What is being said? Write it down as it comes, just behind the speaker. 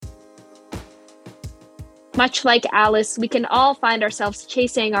Much like Alice, we can all find ourselves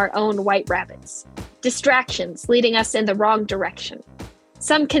chasing our own white rabbits, distractions leading us in the wrong direction.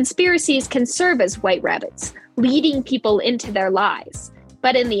 Some conspiracies can serve as white rabbits, leading people into their lies.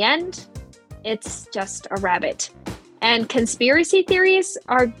 But in the end, it's just a rabbit. And conspiracy theories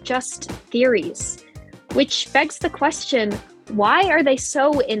are just theories. Which begs the question, why are they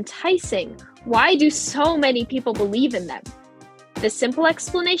so enticing? Why do so many people believe in them? The simple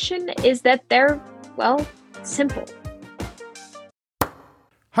explanation is that they're, simple.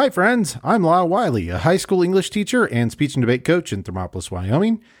 Hi friends, I'm Lyle Wiley, a high school English teacher and speech and debate coach in Thermopolis,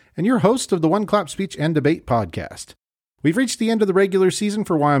 Wyoming, and your host of the One Clap Speech and Debate podcast. We've reached the end of the regular season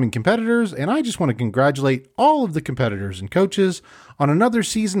for Wyoming competitors, and I just want to congratulate all of the competitors and coaches on another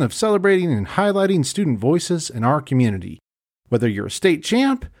season of celebrating and highlighting student voices in our community. Whether you're a state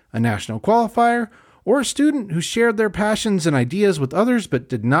champ, a national qualifier, or a student who shared their passions and ideas with others but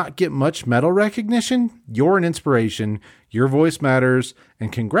did not get much medal recognition, you're an inspiration, your voice matters,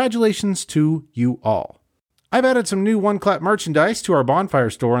 and congratulations to you all. I've added some new One Clap merchandise to our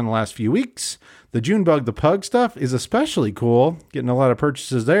bonfire store in the last few weeks. The Junebug the Pug stuff is especially cool, getting a lot of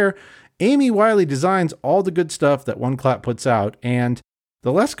purchases there. Amy Wiley designs all the good stuff that One Clap puts out, and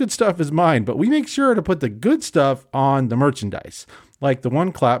the less good stuff is mine, but we make sure to put the good stuff on the merchandise, like the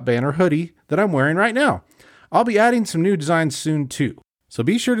One Clap banner hoodie that I'm wearing right now. I'll be adding some new designs soon too. So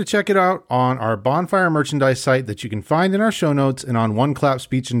be sure to check it out on our bonfire merchandise site that you can find in our show notes and on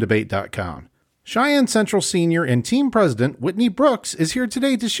oneclapspeechanddebate.com. Cheyenne Central Senior and Team President Whitney Brooks is here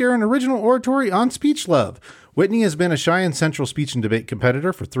today to share an original oratory on speech love. Whitney has been a Cheyenne Central speech and debate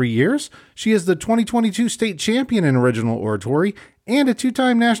competitor for 3 years. She is the 2022 state champion in original oratory and a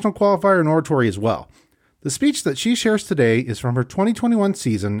 2-time national qualifier in oratory as well. The speech that she shares today is from her 2021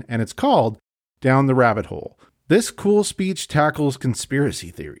 season, and it's called Down the Rabbit Hole. This cool speech tackles conspiracy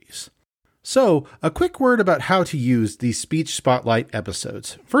theories. So, a quick word about how to use these Speech Spotlight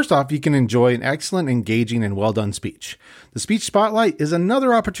episodes. First off, you can enjoy an excellent, engaging, and well-done speech. The Speech Spotlight is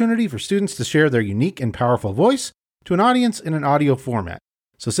another opportunity for students to share their unique and powerful voice to an audience in an audio format.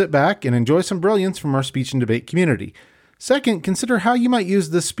 So sit back and enjoy some brilliance from our speech and debate community. Second, consider how you might use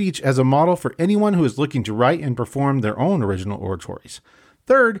this speech as a model for anyone who is looking to write and perform their own original oratories.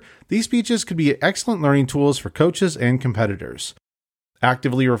 Third, these speeches could be excellent learning tools for coaches and competitors.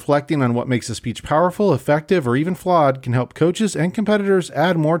 Actively reflecting on what makes a speech powerful, effective, or even flawed can help coaches and competitors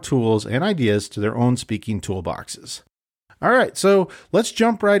add more tools and ideas to their own speaking toolboxes. All right, so let's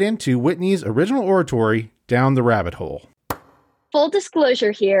jump right into Whitney's original oratory, Down the Rabbit Hole. Full disclosure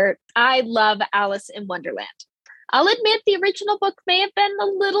here, I love Alice in Wonderland. I'll admit the original book may have been a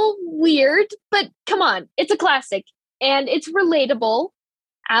little weird, but come on, it's a classic and it's relatable.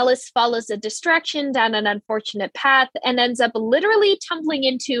 Alice follows a distraction down an unfortunate path and ends up literally tumbling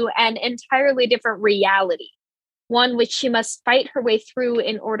into an entirely different reality, one which she must fight her way through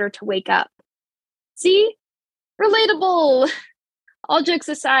in order to wake up. See? Relatable! All jokes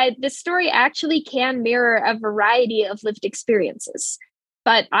aside, this story actually can mirror a variety of lived experiences.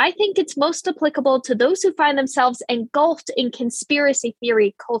 But I think it's most applicable to those who find themselves engulfed in conspiracy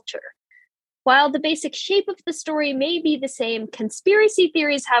theory culture. While the basic shape of the story may be the same, conspiracy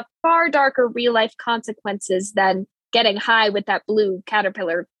theories have far darker real-life consequences than getting high with that blue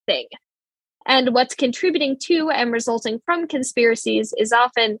caterpillar thing. And what's contributing to and resulting from conspiracies is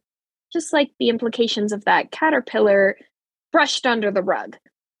often, just like the implications of that caterpillar, brushed under the rug.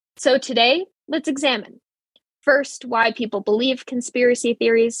 So today, let's examine. First, why people believe conspiracy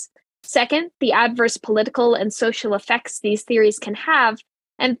theories. Second, the adverse political and social effects these theories can have.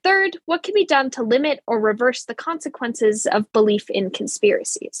 And third, what can be done to limit or reverse the consequences of belief in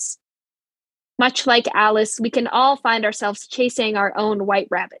conspiracies? Much like Alice, we can all find ourselves chasing our own white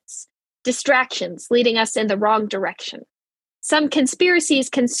rabbits, distractions leading us in the wrong direction. Some conspiracies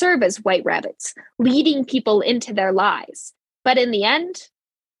can serve as white rabbits, leading people into their lies. But in the end,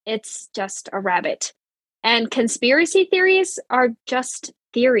 it's just a rabbit. And conspiracy theories are just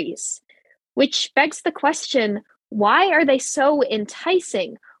theories, which begs the question, why are they so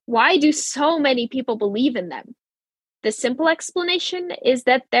enticing? Why do so many people believe in them? The simple explanation is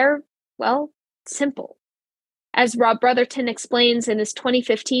that they're, simple. As Rob Brotherton explains in his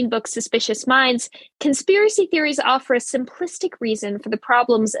 2015 book, Suspicious Minds, conspiracy theories offer a simplistic reason for the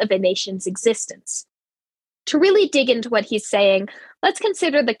problems of a nation's existence. To really dig into what he's saying, let's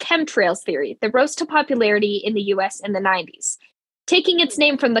consider the chemtrails theory that rose to popularity in the US in the 90s. Taking its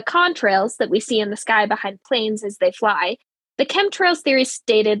name from the contrails that we see in the sky behind planes as they fly, the chemtrails theory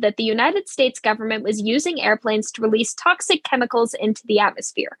stated that the United States government was using airplanes to release toxic chemicals into the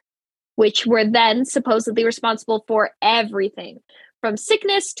atmosphere, which were then supposedly responsible for everything from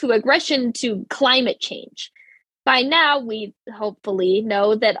sickness to aggression to climate change. By now, we hopefully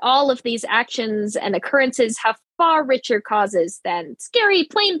know that all of these actions and occurrences have far richer causes than scary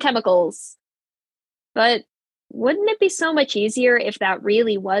plane chemicals. But wouldn't it be so much easier if that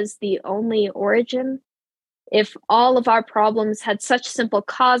really was the only origin? If all of our problems had such simple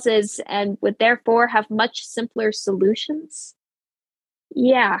causes and would therefore have much simpler solutions?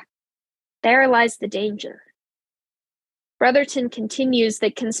 Yeah, there lies the danger. Brotherton continues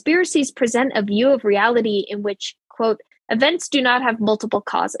that conspiracies present a view of reality in which, quote, events do not have multiple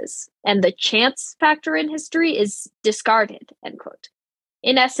causes, and the chance factor in history is discarded, end quote.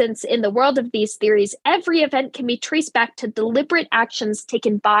 In essence, in the world of these theories, every event can be traced back to deliberate actions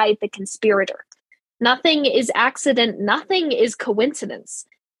taken by the conspirator. Nothing is accident, nothing is coincidence.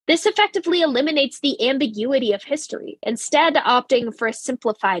 This effectively eliminates the ambiguity of history, instead opting for a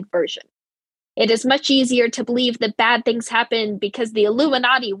simplified version. It is much easier to believe that bad things happen because the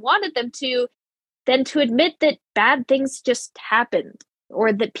Illuminati wanted them to than to admit that bad things just happened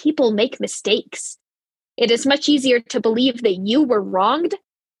or that people make mistakes. It is much easier to believe that you were wronged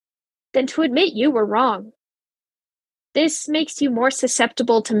than to admit you were wrong. This makes you more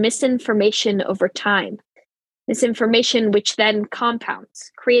susceptible to misinformation over time. Misinformation which then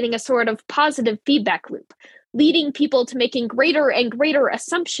compounds, creating a sort of positive feedback loop, leading people to making greater and greater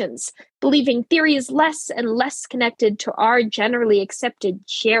assumptions, believing theories less and less connected to our generally accepted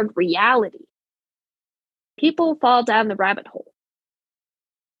shared reality. People fall down the rabbit hole.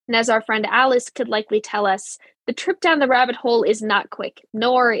 And as our friend Alice could likely tell us, the trip down the rabbit hole is not quick,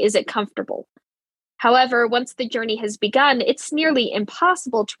 nor is it comfortable. However, once the journey has begun, it's nearly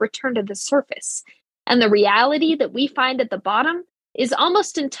impossible to return to the surface, and the reality that we find at the bottom is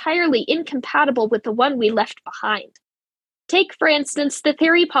almost entirely incompatible with the one we left behind. Take, for instance, the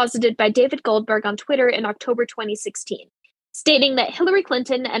theory posited by David Goldberg on Twitter in October 2016, stating that Hillary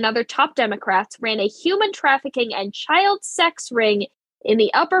Clinton and other top Democrats ran a human trafficking and child sex ring in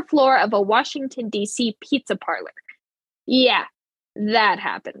the upper floor of a Washington, D.C. pizza parlor. Yeah, that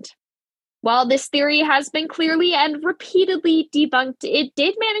happened. While this theory has been clearly and repeatedly debunked, it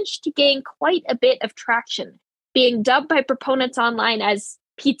did manage to gain quite a bit of traction, being dubbed by proponents online as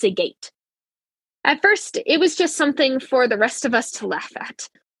Pizzagate. At first, it was just something for the rest of us to laugh at.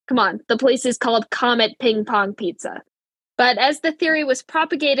 Come on, the place is called Comet Ping Pong Pizza. But as the theory was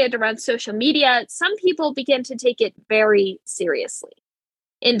propagated around social media, some people began to take it very seriously.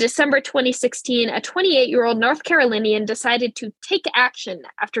 In December 2016, a 28-year-old North Carolinian decided to take action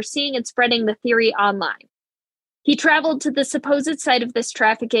after seeing and spreading the theory online. He traveled to the supposed site of this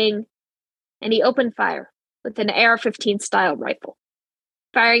trafficking, and he opened fire with an AR-15 style rifle,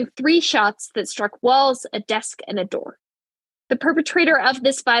 firing 3 shots that struck walls, a desk, and a door. The perpetrator of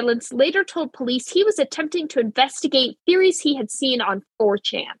this violence later told police he was attempting to investigate theories he had seen on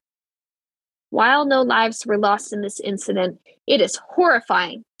 4chan. While no lives were lost in this incident, it is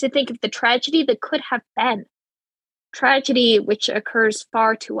horrifying to think of the tragedy that could have been. Tragedy which occurs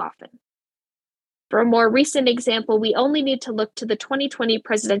far too often. For a more recent example, we only need to look to the 2020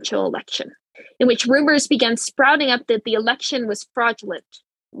 presidential election, in which rumors began sprouting up that the election was fraudulent,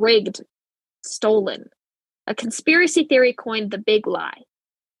 rigged, stolen. A conspiracy theory coined the big lie.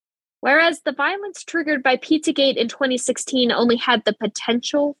 Whereas the violence triggered by Pizzagate in 2016 only had the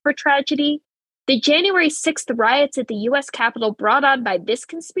potential for tragedy, the January 6th riots at the U.S. Capitol brought on by this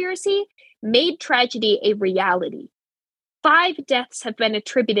conspiracy made tragedy a reality. 5 deaths have been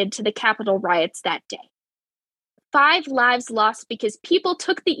attributed to the Capitol riots that day. 5 lives lost because people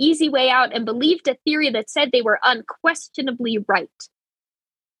took the easy way out and believed a theory that said they were unquestionably right.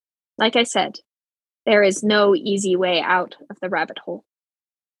 Like I said, there is no easy way out of the rabbit hole.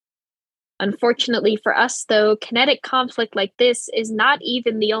 Unfortunately for us, though, kinetic conflict like this is not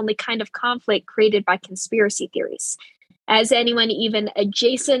even the only kind of conflict created by conspiracy theories. As anyone even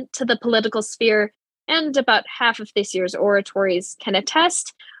adjacent to the political sphere, and about half of this year's oratories can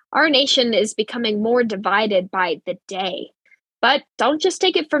attest, our nation is becoming more divided by the day. But don't just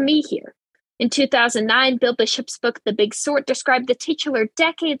take it from me here. In 2009, Bill Bishop's book, The Big Sort, described the titular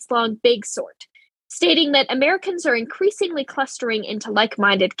decades-long Big Sort, stating that Americans are increasingly clustering into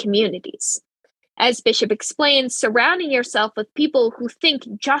like-minded communities. As Bishop explains, surrounding yourself with people who think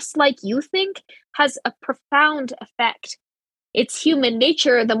just like you think has a profound effect. It's human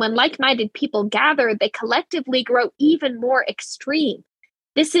nature that when like-minded people gather, they collectively grow even more extreme.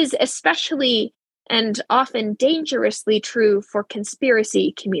 This is especially and often dangerously true for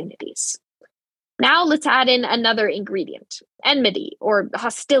conspiracy communities. Now let's add in another ingredient, enmity or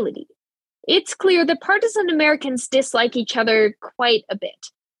hostility. It's clear that partisan Americans dislike each other quite a bit.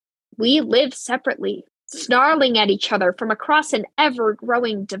 We live separately, snarling at each other from across an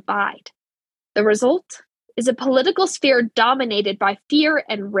ever-growing divide. The result is a political sphere dominated by fear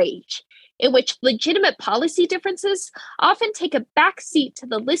and rage, in which legitimate policy differences often take a backseat to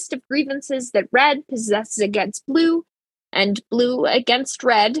the list of grievances that red possesses against blue, and blue against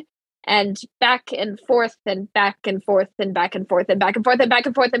red, and back and forth and back and forth and back and forth and back and forth and back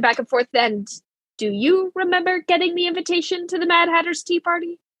and forth and back and forth. And do you remember getting the invitation to the Mad Hatter's Tea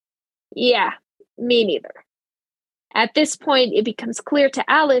Party? Yeah, me neither. At this point, it becomes clear to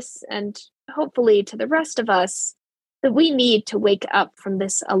Alice, and hopefully to the rest of us, that we need to wake up from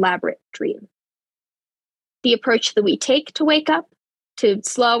this elaborate dream. The approach that we take to wake up, to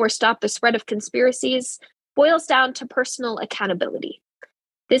slow or stop the spread of conspiracies, boils down to personal accountability.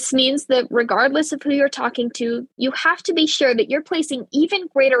 This means that regardless of who you're talking to, you have to be sure that you're placing even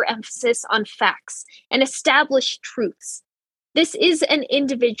greater emphasis on facts and established truths. This is an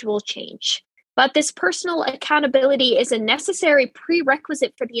individual change, but this personal accountability is a necessary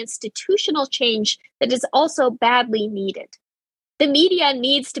prerequisite for the institutional change that is also badly needed. The media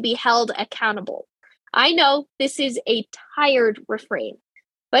needs to be held accountable. I know this is a tired refrain,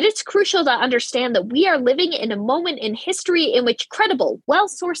 but it's crucial to understand that we are living in a moment in history in which credible,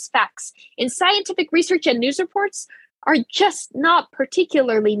 well-sourced facts in scientific research and news reports are just not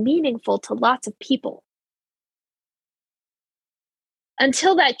particularly meaningful to lots of people.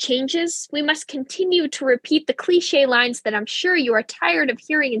 Until that changes, we must continue to repeat the cliche lines that I'm sure you are tired of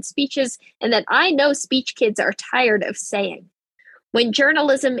hearing in speeches and that I know speech kids are tired of saying. When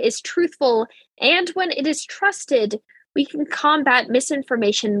journalism is truthful and when it is trusted, we can combat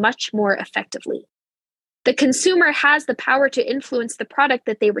misinformation much more effectively. The consumer has the power to influence the product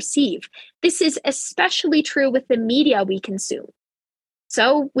that they receive. This is especially true with the media we consume.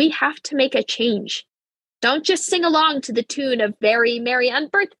 So we have to make a change. Don't just sing along to the tune of Very Merry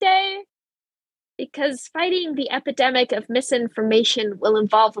Unbirthday, because fighting the epidemic of misinformation will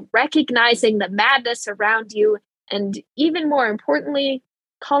involve recognizing the madness around you and, even more importantly,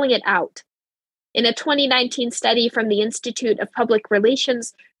 calling it out. In a 2019 study from the Institute of Public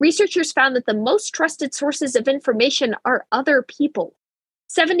Relations, researchers found that the most trusted sources of information are other people.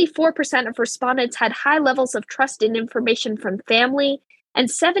 74% of respondents had high levels of trust in information from family, and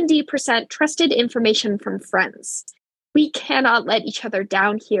 70% trusted information from friends. We cannot let each other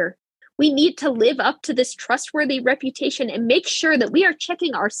down here. We need to live up to this trustworthy reputation and make sure that we are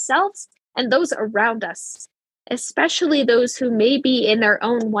checking ourselves and those around us, especially those who may be in their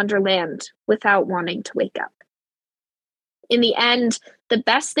own wonderland without wanting to wake up. In the end, the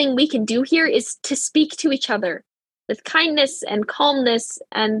best thing we can do here is to speak to each other with kindness and calmness,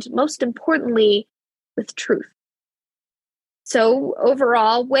 and most importantly, with truth. So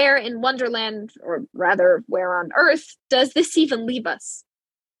overall, where in Wonderland, or rather, where on Earth, does this even leave us?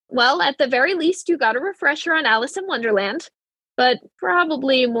 Well, at the very least, you got a refresher on Alice in Wonderland. But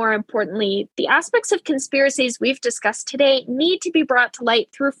probably more importantly, the aspects of conspiracies we've discussed today need to be brought to light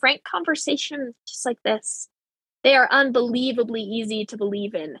through frank conversation just like this. They are unbelievably easy to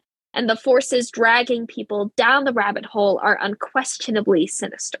believe in, and the forces dragging people down the rabbit hole are unquestionably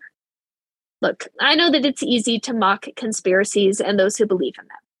sinister. Look, I know that it's easy to mock conspiracies and those who believe in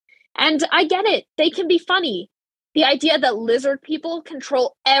them. And I get it, they can be funny. The idea that lizard people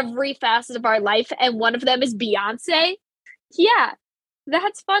control every facet of our life and one of them is Beyonce? Yeah,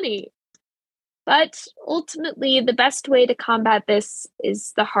 that's funny. But ultimately, the best way to combat this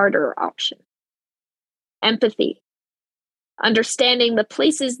is the harder option. Empathy. Understanding the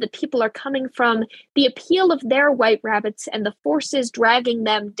places that people are coming from, the appeal of their white rabbits, and the forces dragging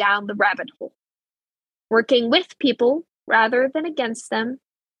them down the rabbit hole. Working with people, rather than against them,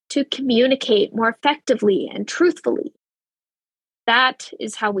 to communicate more effectively and truthfully. That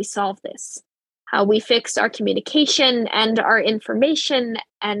is how we solve this. How we fix our communication and our information,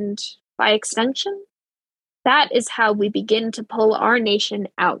 and by extension, that is how we begin to pull our nation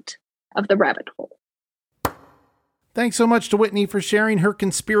out of the rabbit hole. Thanks so much to Whitney for sharing her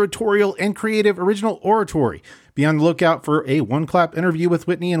conspiratorial and creative original oratory. Be on the lookout for a one-clap interview with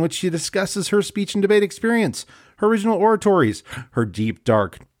Whitney in which she discusses her speech and debate experience, her original oratories, her deep,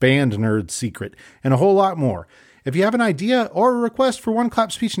 dark, band nerd secret, and a whole lot more. If you have an idea or a request for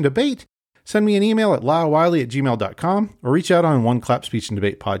one-clap speech and debate, send me an email at lyllewiley@gmail.com or reach out on One Clap Speech and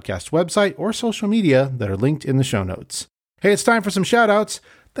Debate podcast website or social media that are linked in the show notes. Hey, it's time for some shout-outs.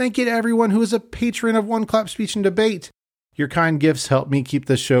 Thank you to everyone who is a patron of One Clap Speech and Debate. Your kind gifts help me keep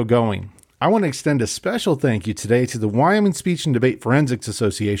this show going. I want to extend a special thank you today to the Wyoming Speech and Debate Forensics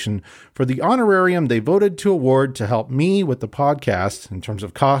Association for the honorarium they voted to award to help me with the podcast in terms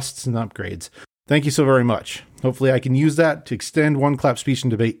of costs and upgrades. Thank you so very much. Hopefully I can use that to extend One Clap Speech and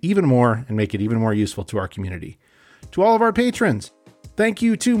Debate even more and make it even more useful to our community. To all of our patrons, thank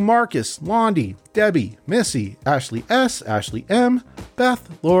you to Marcus, Londi, Debbie, Missy, Ashley S., Ashley M.,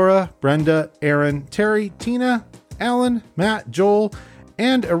 Beth, Laura, Brenda, Aaron, Terry, Tina, Alan, Matt, Joel,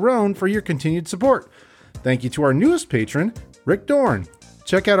 and Aaron for your continued support. Thank you to our newest patron, Rick Dorn.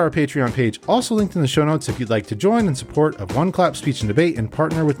 Check out our Patreon page, also linked in the show notes if you'd like to join in support of One Clap Speech and Debate and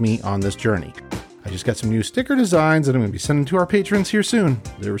partner with me on this journey. I just got some new sticker designs that I'm going to be sending to our patrons here soon.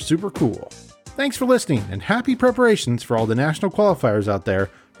 They were super cool. Thanks for listening, and happy preparations for all the national qualifiers out there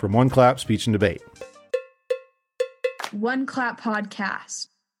from One Clap Speech and Debate. One Clap Podcast.